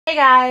Hey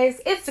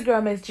guys, it's the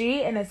girl Miss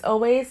G, and as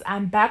always,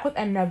 I'm back with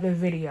another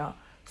video.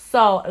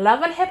 So,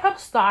 Love and Hip Hop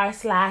star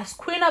slash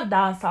Queen of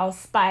Dancehall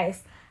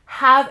Spice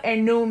have a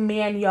new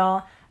man,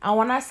 y'all. And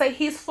when I say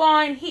he's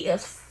fine, he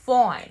is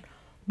fine.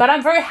 But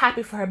I'm very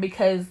happy for her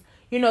because,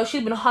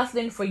 she's been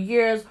hustling for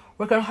years,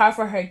 working hard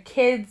for her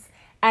kids,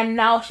 and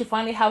now she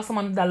finally has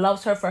someone that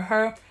loves her for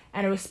her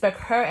and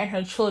respect her and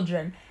her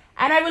children.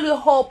 And I really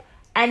hope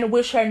and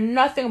wish her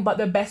nothing but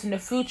the best in the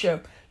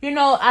future.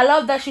 I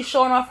love that she's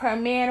showing off her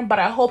man, but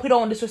I hope he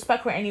don't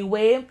disrespect her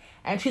anyway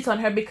and cheat on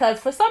her because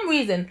for some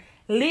reason,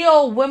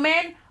 Leo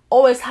women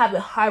always have it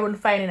hard when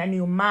finding a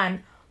new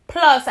man.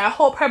 Plus, I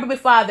hope her baby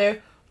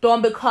father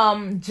don't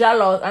become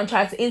jealous and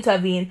try to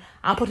intervene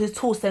and put his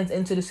 2 cents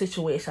into the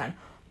situation.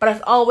 But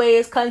as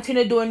always,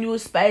 continue doing you,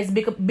 Spice.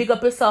 Big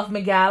up yourself,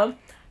 Miguel.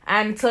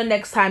 Until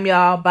next time,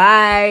 y'all.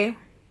 Bye.